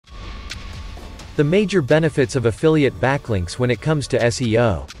The major benefits of affiliate backlinks when it comes to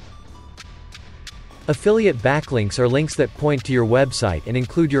SEO. Affiliate backlinks are links that point to your website and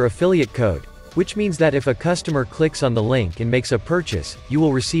include your affiliate code, which means that if a customer clicks on the link and makes a purchase, you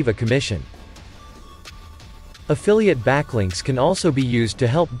will receive a commission. Affiliate backlinks can also be used to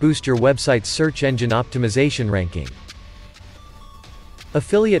help boost your website's search engine optimization ranking.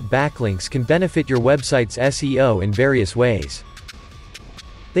 Affiliate backlinks can benefit your website's SEO in various ways.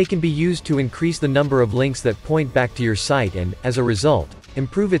 They can be used to increase the number of links that point back to your site and, as a result,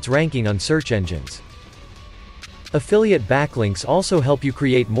 improve its ranking on search engines. Affiliate backlinks also help you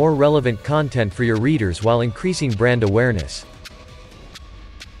create more relevant content for your readers while increasing brand awareness.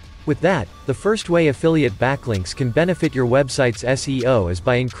 With that, the first way affiliate backlinks can benefit your website's SEO is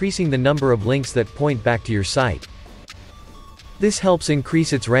by increasing the number of links that point back to your site. This helps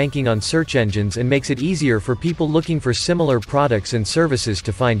increase its ranking on search engines and makes it easier for people looking for similar products and services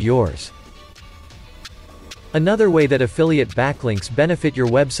to find yours. Another way that affiliate backlinks benefit your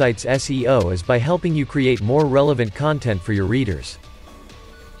website's SEO is by helping you create more relevant content for your readers.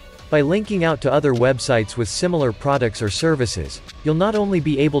 By linking out to other websites with similar products or services, you'll not only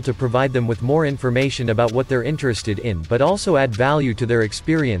be able to provide them with more information about what they're interested in but also add value to their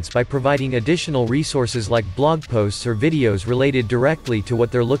experience by providing additional resources like blog posts or videos related directly to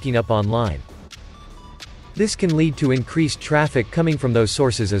what they're looking up online. This can lead to increased traffic coming from those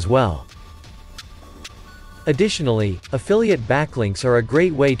sources as well. Additionally, affiliate backlinks are a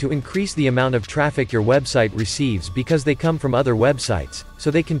great way to increase the amount of traffic your website receives because they come from other websites,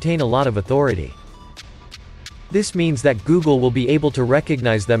 so they contain a lot of authority. This means that Google will be able to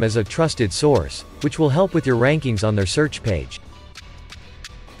recognize them as a trusted source, which will help with your rankings on their search page.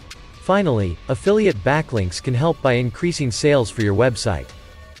 Finally, affiliate backlinks can help by increasing sales for your website.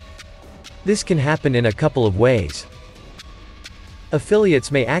 This can happen in a couple of ways.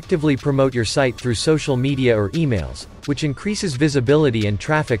 Affiliates may actively promote your site through social media or emails, which increases visibility and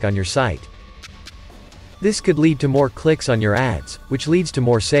traffic on your site. This could lead to more clicks on your ads, which leads to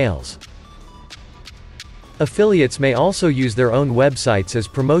more sales. Affiliates may also use their own websites as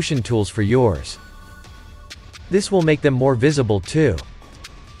promotion tools for yours. This will make them more visible too.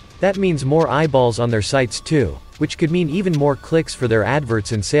 That means more eyeballs on their sites too, which could mean even more clicks for their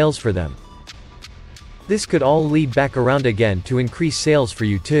adverts and sales for them. This could all lead back around again to increase sales for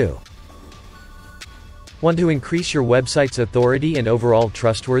you too. Want to increase your website's authority and overall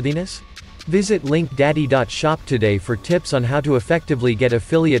trustworthiness? Visit linkdaddy.shop today for tips on how to effectively get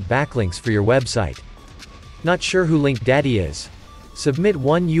affiliate backlinks for your website. Not sure who LinkDaddy is? Submit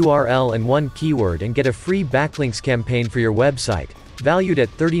one URL and one keyword and get a free backlinks campaign for your website, valued at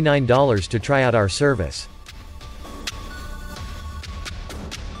 $39 to try out our service.